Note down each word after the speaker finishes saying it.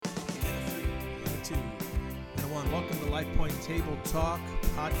everyone. Welcome to Life Point Table Talk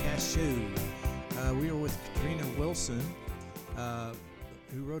podcast show. We are with Katrina Wilson,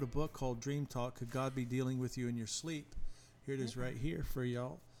 who wrote a book called Dream Talk, Could God Be Dealing With You in Your Sleep? Here it is right here for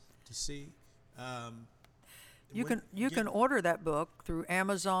y'all to see. You can order that book through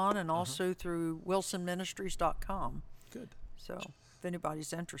Amazon and also through wilsonministries.com. Good. So if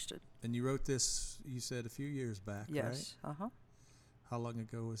anybody's interested. And you wrote this, you said, a few years back, right? Yes. How long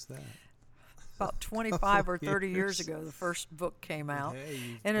ago was that? About 25 or 30 years ago, the first book came out.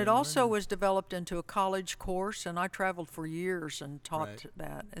 Hey, and it also was developed into a college course, and I traveled for years and taught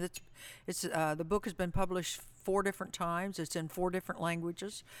that. And it's the book has been published 4 different times. It's in 4 different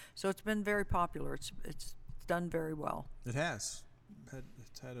languages, so it's been very popular. It's done very well. It has.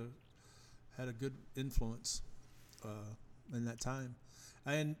 It's had a good influence in that time.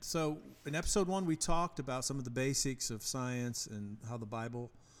 And so in episode 1, we talked about some of the basics of science and how the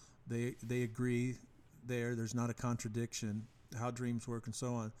Bible, they agree there. There's not a contradiction, how dreams work and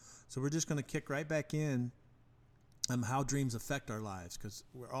so on. So we're just going to kick right back in how dreams affect our lives, because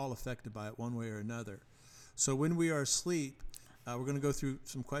we're all affected by it one way or another. So when we are asleep, we're going to go through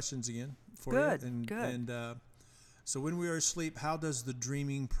some questions again for you. Good. So when we are asleep, how does the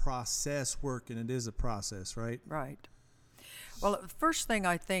dreaming process work? And it is a process, right? Right. Well, the first thing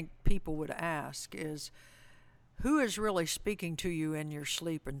I think people would ask is, who is really speaking to you in your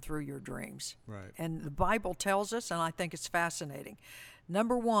sleep and through your dreams? Right. And the Bible tells us, and I think it's fascinating.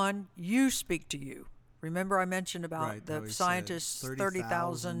 Number 1, you speak to you. Remember I mentioned about the scientists,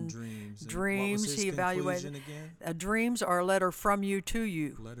 30,000 dreams. He evaluated. Dreams are a letter from you to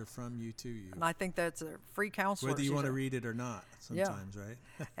you. Letter from you to you. And I think that's a free counselor. Whether you want to read it or not, sometimes,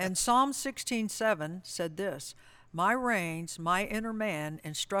 right? And Psalm 16:7 said this, my reins, my inner man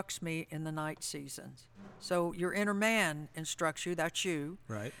instructs me in the night seasons. So your inner man instructs you, that's you.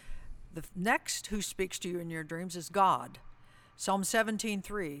 Right. The next who speaks to you in your dreams is God. Psalm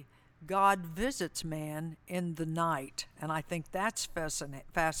 17:3, God visits man in the night. And I think that's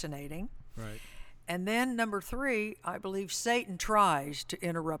fascinating. Right. And then number 3, I believe Satan tries to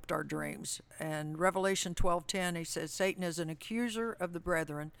interrupt our dreams. And Revelation 12:10, he says, Satan is an accuser of the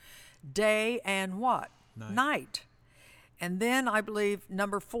brethren, day and what? Night. And then I believe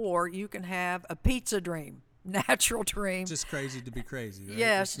number 4, you can have a pizza dream, natural dream. Just crazy to be crazy, right?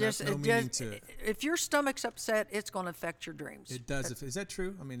 Yes, no meaning to it. If your stomach's upset, it's going to affect your dreams. It does. Is that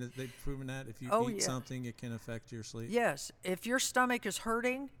true? I mean, they've proven that if you eat something, it can affect your sleep? Yes. If your stomach is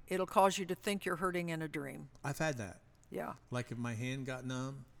hurting, it'll cause you to think you're hurting in a dream. I've had that. Yeah. Like if my hand got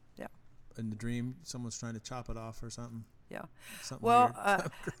numb. Yeah. In the dream, someone's trying to chop it off or something. Yeah. Something well,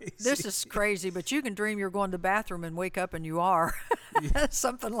 weird. This is crazy, but you can dream you're going to the bathroom and wake up and you are.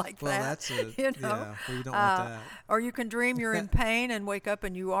 Something like that. Well, that's it. You know? Yeah, well, you don't want that. Or you can dream you're in pain and wake up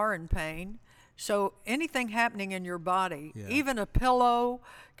and you are in pain. So anything happening in your body, even a pillow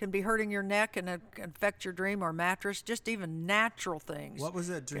can be hurting your neck and it can affect your dream, or mattress, just even natural things. What was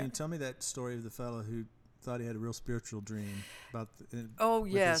that dream? Tell me that story of the fellow who thought he had a real spiritual dream about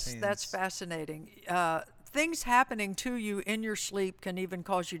yes, that's fascinating. Things happening to you in your sleep can even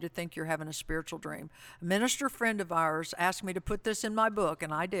cause you to think you're having a spiritual dream. A minister friend of ours asked me to put this in my book,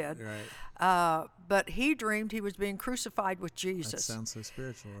 and I did. Right. But he dreamed he was being crucified with Jesus. That sounds so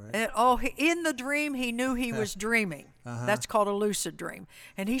spiritual, right? And, in the dream, he knew he was dreaming. That's called a lucid dream.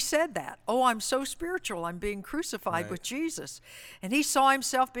 And he said that. Oh, I'm so spiritual. I'm being crucified with Jesus. And he saw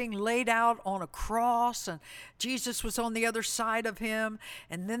himself being laid out on a cross, and Jesus was on the other side of him.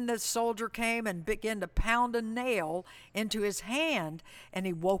 And then the soldier came and began to pound a nail into his hand, and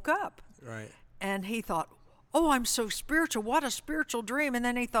he woke up. Right. And he thought, oh, I'm so spiritual. What a spiritual dream. And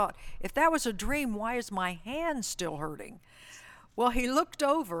then he thought, if that was a dream, why is my hand still hurting? Well, he looked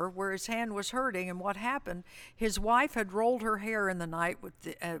over where his hand was hurting, and what happened, his wife had rolled her hair in the night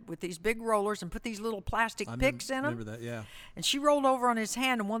with these big rollers and put these little plastic picks in them. I remember that, yeah. And she rolled over on his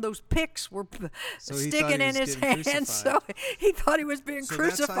hand, and one of those picks were sticking in his hand. Crucified. So he thought he was being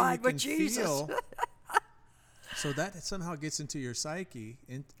crucified with Jesus. So that somehow gets into your psyche,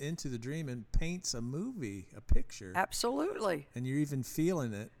 into the dream, and paints a movie, a picture. Absolutely. And you're even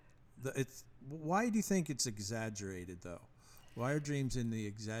feeling it. Why do you think it's exaggerated, though? Why are dreams in the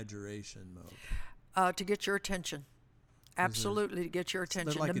exaggeration mode? To get your attention. Absolutely, to get your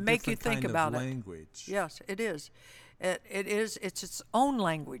attention, like to make you think about it. Language. Yes, it is. It is. It's its own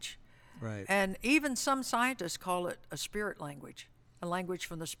language. Right. And even some scientists call it a spirit language, a language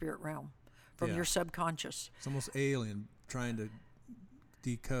from the spirit realm, from your subconscious. It's almost alien, trying to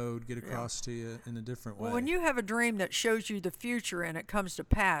decode, get across to you in a different way. Well, when you have a dream that shows you the future and it comes to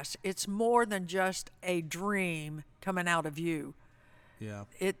pass, it's more than just a dream coming out of you. Yeah.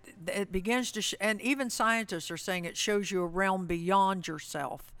 It begins to, and even scientists are saying it shows you a realm beyond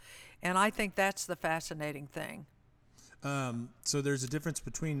yourself. And I think that's the fascinating thing. So there's a difference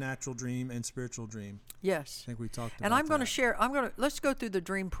between natural dream and spiritual dream. Yes. I think we talked about And I'm going to that. share, let's go through the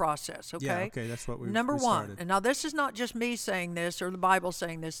dream process, okay? Yeah, okay, that's what we Number we one, started. and now this is not just me saying this or the Bible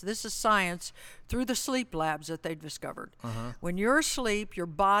saying this. This is science through the sleep labs that they've discovered. When you're asleep, your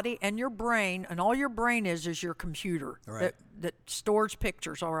body and your brain, and all your brain is your computer Right. that stores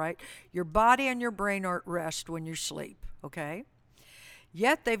pictures, all right? Your body and your brain are at rest when you sleep, okay?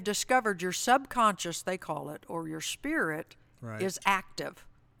 Yet they've discovered your subconscious, they call it, or your spirit, Right. is active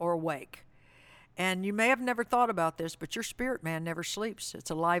or awake. And you may have never thought about this, but your spirit man never sleeps. It's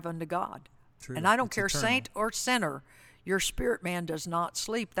alive unto God. True. And I don't It's care, eternal. saint or sinner, your spirit man does not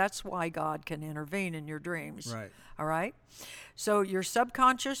sleep. That's why God can intervene in your dreams. Right. All right? So your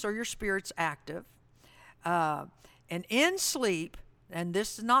subconscious or your spirit's active. And in sleep, and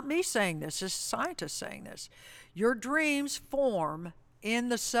this is not me saying this is scientists saying this, your dreams form in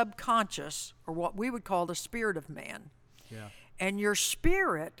the subconscious, or what we would call the spirit of man. Yeah. And your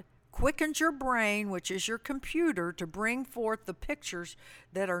spirit quickens your brain, which is your computer, to bring forth the pictures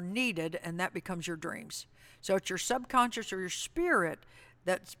that are needed, and that becomes your dreams. So it's your subconscious or your spirit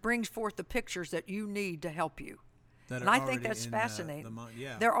that brings forth the pictures that you need to help you. That And are I think already that's in fascinating. the mind.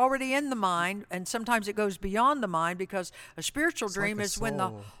 Yeah. They're already in the mind, and sometimes it goes beyond the mind, because a spiritual It's like dream a is when the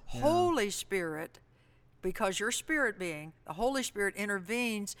soul. Yeah. Holy Spirit, because your spirit being, the Holy Spirit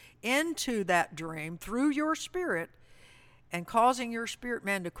intervenes into that dream through your spirit and causing your spirit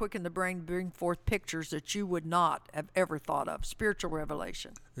man to quicken the brain to bring forth pictures that you would not have ever thought of. Spiritual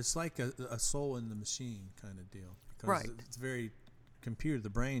revelation. It's like a soul in the machine kind of deal. Because Right. it's very computer. The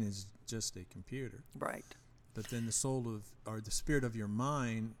brain is just a computer. Right. But then the soul of, or the spirit of your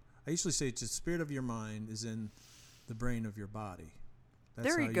mind, I usually say it's the spirit of your mind is in the brain of your body. That's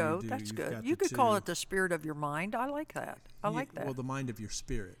There you how go. do- That's you've good. got You the could call two- it the spirit of your mind. I like that. I like that. Well, the mind of your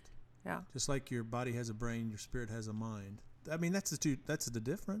spirit. Yeah. Just like your body has a brain, your spirit has a mind. I mean, that's the two. That's the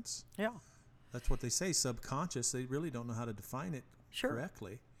difference. Yeah. That's what they say. Subconscious. They really don't know how to define it Sure.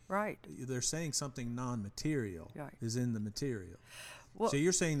 correctly. Right. They're saying something non-material Right. is in the material. Well, So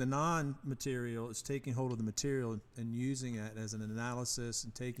you're saying the non-material is taking hold of the material and using it as an analysis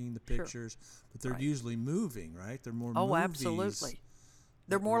and taking the Sure. pictures, but they're Right. usually moving, right? They're more oh, movies. absolutely.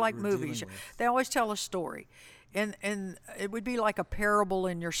 They're that more like we're dealing movies. with. They always tell a story. And it would be like a parable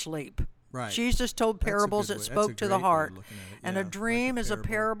in your sleep. Right. Jesus told That's a parables good that way- that's spoke a to the great way of heart. looking at it. And Yeah, a like dream is a parable.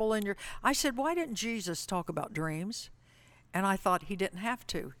 parable in your... I said, why didn't Jesus talk about dreams? And I thought he didn't have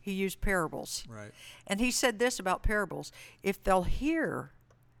to. He used parables. Right. And he said this about parables: if they'll hear,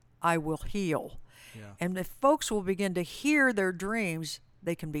 I will heal. Yeah. And if folks will begin to hear their dreams,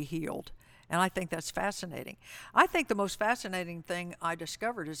 they can be healed. And I think that's fascinating. I think the most fascinating thing I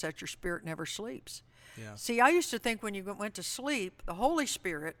discovered is that your spirit never sleeps. Yeah. See, I used to think when you went to sleep, the Holy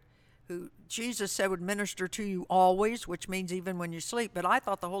Spirit, who Jesus said would minister to you always, which means even when you sleep, but I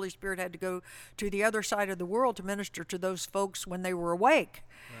thought the Holy Spirit had to go to the other side of the world to minister to those folks when they were awake.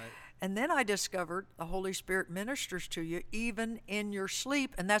 Right. And then I discovered the Holy Spirit ministers to you even in your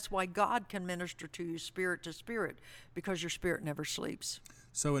sleep, and that's why God can minister to you spirit to spirit, because your spirit never sleeps.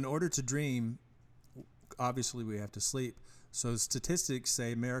 So in order to dream, obviously we have to sleep. So statistics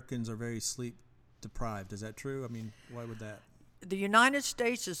say Americans are very sleep deprived. Is that true? I mean, why would that? The United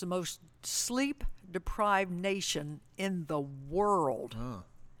States is the most sleep-deprived nation in the world. Oh,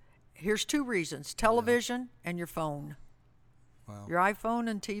 Here's two reasons: television and your phone, wow. your iPhone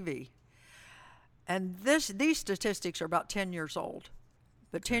and TV. And these statistics are about 10 years old.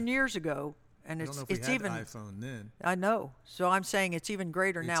 But 10 years ago, and I don't know if we it's had even... the iPhone then. I know. So I'm saying it's even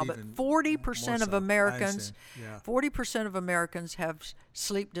greater It's now. But even 40% more of so. I Americans, understand. 40% of Americans have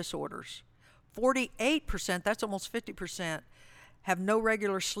sleep disorders. 48%, that's almost 50%, have no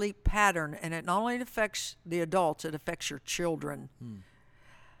regular sleep pattern, and it not only affects the adults, it affects your children.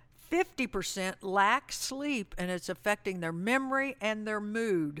 50% lack sleep, and it's affecting their memory and their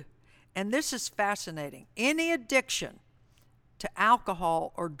mood. And this is fascinating. Any addiction to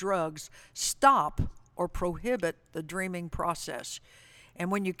alcohol or drugs stop or prohibit the dreaming process.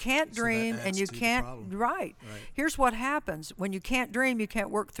 And when you can't So that dream and adds you to the can't, problem. right. Here's what happens. When you can't dream, you can't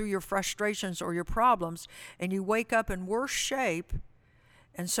work through your frustrations or your problems, and you wake up in worse shape,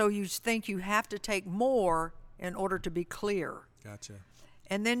 and so you think you have to take more in order to be clear. Gotcha.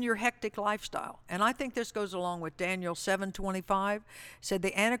 And then your hectic lifestyle. And I think this goes along with Daniel 7:25. Said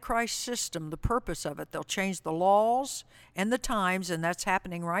the Antichrist system, the purpose of it, they'll change the laws and the times, and that's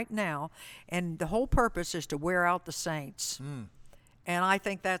happening right now. And the whole purpose is to wear out the saints. And I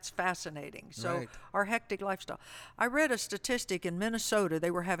think that's fascinating. So Right. our hectic lifestyle. I read a statistic in Minnesota.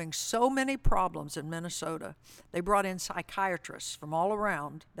 They were having so many problems in Minnesota. They brought in psychiatrists from all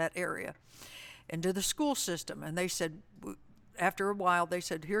around that area into the school system. And they said, after a while, they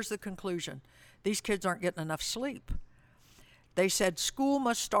said, here's the conclusion. These kids aren't getting enough sleep. They said school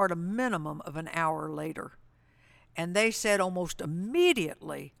must start a minimum of an hour later. And they said almost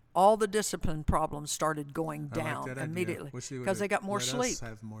immediately all the discipline problems started going I like down that idea. immediately Wish they because they got more let sleep. us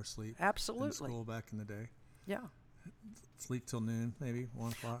have more sleep. Absolutely. In school back in the day. Yeah. Sleep till noon, maybe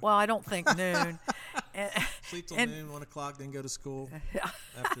 1 o'clock. Well, I don't think noon. Sleep till and- noon, 1 o'clock, then go to school.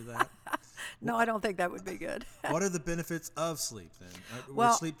 After that. No, I don't think that would be good. What are the benefits of sleep then? Well-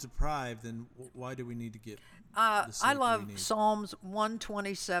 We're sleep deprived, then why do we need to get the I sleep love we need? Psalms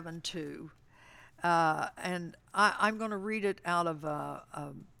 127:2, and I'm going to read it out of.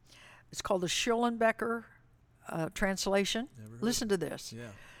 It's called the Schillenbecker translation. Never heard Listen to this.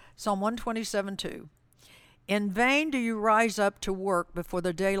 Yeah. Psalm 127:2. In vain do you rise up to work before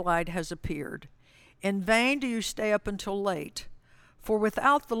the daylight has appeared. In vain do you stay up until late. For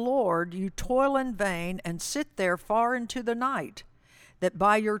without the Lord you toil in vain and sit there far into the night, that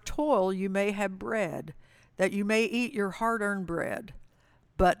by your toil you may have bread, that you may eat your hard-earned bread.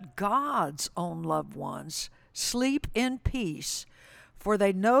 But God's own loved ones sleep in peace, for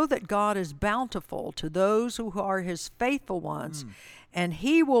they know that God is bountiful to those who are his faithful ones, and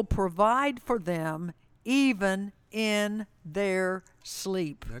he will provide for them even in their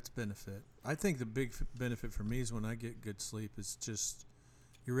sleep. That's benefit. I think the big benefit for me is when I get good sleep is just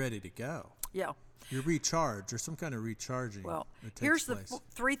you're ready to go. Yeah. You're recharged or some kind of recharging. Well, that takes here's the place.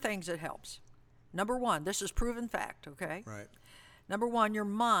 three things that helps. Number one, this is proven fact, okay? Right. Number one, your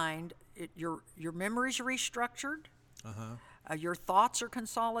mind, your memories are restructured. Uh-huh. Your thoughts are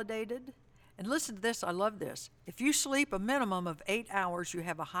consolidated. And listen to this, I love this. If you sleep a minimum of 8 hours, you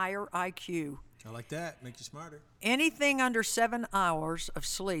have a higher IQ. I like that. Make you smarter. Anything under 7 hours of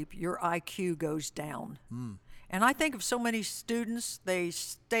sleep, your IQ goes down. And I think of so many students, they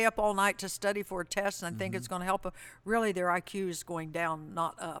stay up all night to study for a test, and I think it's going to help them. Really, their IQ is going down,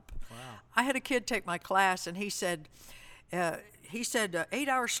 not up. Wow. I had a kid take my class, and he said, 8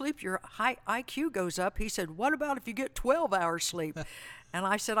 hours sleep, your high IQ goes up. He said, what about if you get 12 hours sleep? And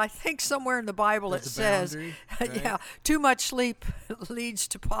I said, I think somewhere in the Bible There's it a says, boundary, right? yeah, too much sleep leads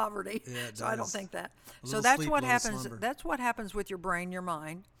to poverty. Yeah, it so I don't does. think that. A So little that's sleep, what little happens. slumber. That's what happens with your brain, your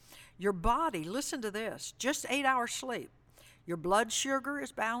mind, your body. Listen to this: just 8 hours sleep, your blood sugar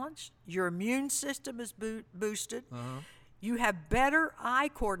is balanced, your immune system is boosted, you have better eye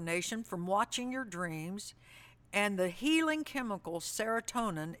coordination from watching your dreams, and the healing chemical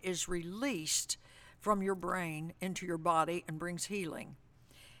serotonin is released from your brain into your body and brings healing.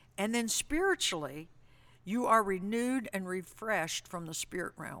 And then spiritually, you are renewed and refreshed from the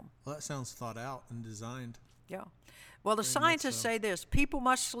spirit realm. Well, that sounds thought out and designed. Yeah. Well, the Very much scientists so. say this: people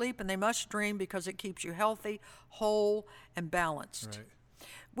must sleep and they must dream because it keeps you healthy, whole, and balanced. Right.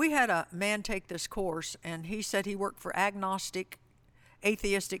 We had a man take this course, and he said he worked for agnostic,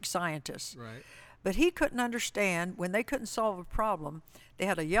 atheistic scientists. Right. But he couldn't understand when they couldn't solve a problem. They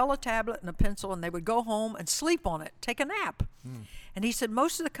had a yellow tablet and a pencil, and they would go home and sleep on it, take a nap. And he said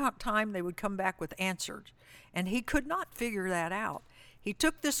most of the time they would come back with answers, and he could not figure that out. He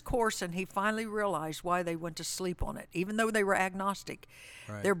took this course, and he finally realized why they went to sleep on it, even though they were agnostic.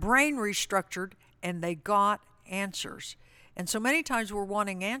 Right. Their brain restructured, and they got answers. And so many times we're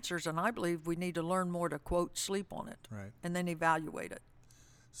wanting answers, and I believe we need to learn more to, quote, sleep on it, Right. and then evaluate it.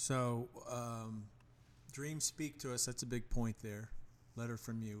 So, dreams speak to us. That's a big point there. Letter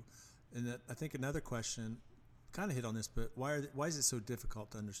from you. And that, I think another question, kind of hit on this, but why is it so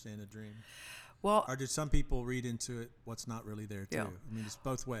difficult to understand a dream? Well, Or did some people read into it what's not really there too? Yeah. I mean, it's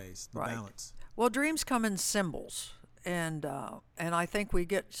both ways. The Right. balance. Well, dreams come in symbols, and I think we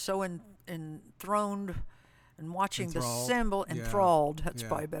get so enthroned and watching Enthralled. the symbol, Yeah. enthralled. That's Yeah.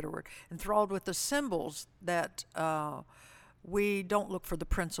 probably a better word. Enthralled with the symbols that we don't look for the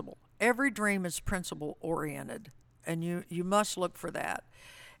principle. Every dream is principle oriented, and you must look for that.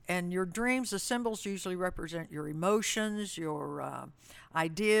 And your dreams, the symbols usually represent your emotions, your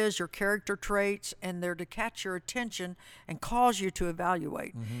ideas, your character traits, and they're to catch your attention and cause you to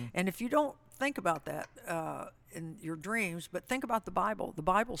evaluate. And if you don't think about that in your dreams, but think about the Bible. The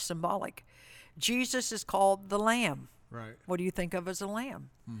Bible's symbolic. Jesus is called the Lamb. Right. What do you think of as a lamb?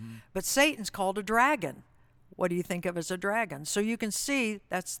 But Satan's called a dragon. What do you think of as a dragon? So you can see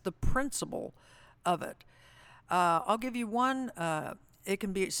that's the principle of it. I'll give you one. It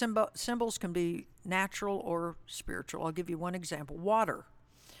can be symbols can be natural or spiritual. I'll give you one example. Water.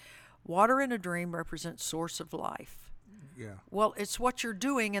 Water in a dream represents source of life. Yeah. Well, it's what you're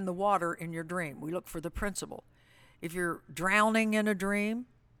doing in the water in your dream. We look for the principle. If you're drowning in a dream,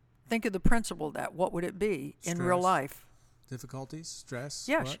 think of the principle of that. What would it be in real Stress. life? Difficulties, stress.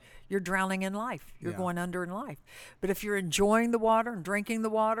 Yes, What? you're drowning in life. You're Yeah. going under in life. But if you're enjoying the water and drinking the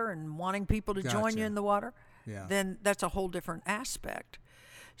water and wanting people to join you Gotcha. in the water, Yeah. then that's a whole different aspect.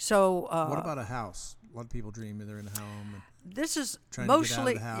 So What about a house? A lot of people dream they're in a home and this is trying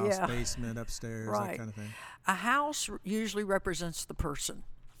mostly to get out of the house, yeah. basement, upstairs, Right. that kind of thing. A house usually represents the person.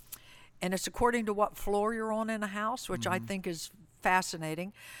 And it's according to what floor you're on in a house, which I think is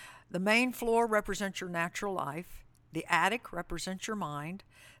fascinating. The main floor represents your natural life. The attic represents your mind.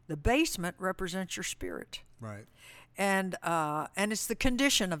 The basement represents your spirit. Right. And it's the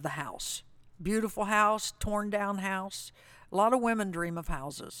condition of the house. Beautiful house, torn down house. A lot of women dream of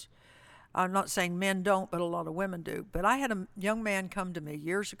houses. I'm not saying men don't, but a lot of women do. But I had a young man come to me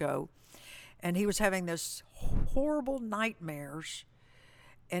years ago, and he was having this horrible nightmares,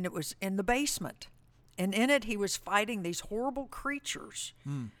 and it was in the basement. And in it, he was fighting these horrible creatures,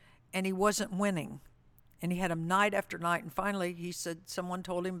 and he wasn't winning. And he had them night after night. And finally, he said, someone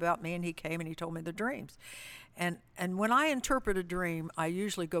told him about me, and he came and he told me the dreams. And when I interpret a dream, I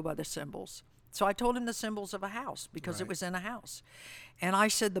usually go by the symbols. So I told him the symbols of a house because it Right. was in a house. And I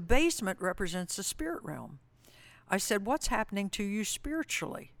said, the basement represents the spirit realm. I said, what's happening to you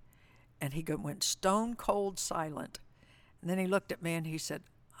spiritually? And he went stone cold silent. And then he looked at me and he said,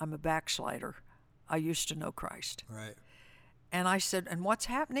 I'm a backslider. I used to know Christ. Right. And I said, and what's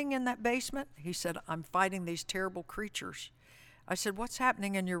happening in that basement? He said, I'm fighting these terrible creatures. I said, what's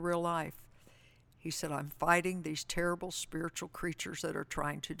happening in your real life? He said, I'm fighting these terrible spiritual creatures that are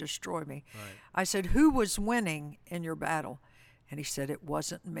trying to destroy me. Right. I said, who was winning in your battle? And he said, it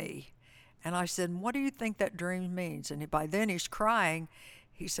wasn't me. And I said, what do you think that dream means? And by then he's crying.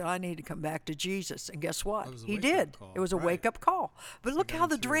 He said, I need to come back to Jesus. And guess what? It was a He wake-up did. call. It was a Right. wake-up call. But look got how him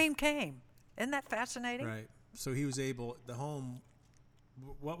the through. dream came. Isn't that fascinating? Right. So he was able, the home,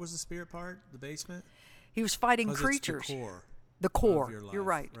 what was the spirit part? The basement? He was fighting 'Cause creatures. It's the core. The core. your life, You're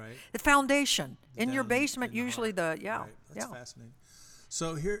right. right? The foundation. The In your down basement, in the usually heart. the, yeah. Right. That's yeah. fascinating.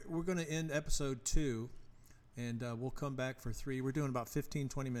 So here, we're going to end episode 2, and we'll come back for 3. We're doing about 15,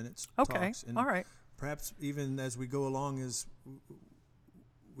 20 minutes Okay. talks. And All right. perhaps even as we go along, as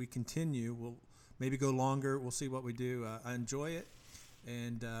we continue, we'll maybe go longer. We'll see what we do. I enjoy it,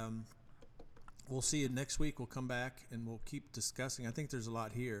 and we'll see you next week. We'll come back, and we'll keep discussing. I think there's a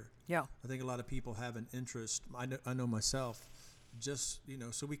lot here. Yeah. I think a lot of people have an interest. I know myself. Just,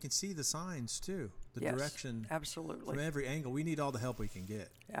 so we can see the signs too, the Yes, direction absolutely. from every angle. We need all the help we can get,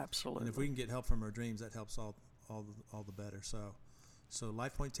 Absolutely. and if we can get help from our dreams, that helps all the better. So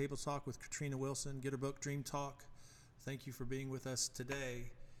Life Point Table Talk with Katrina Wilson. Get her book, Dream Talk. Thank you for being with us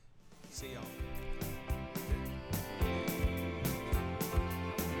today. See y'all.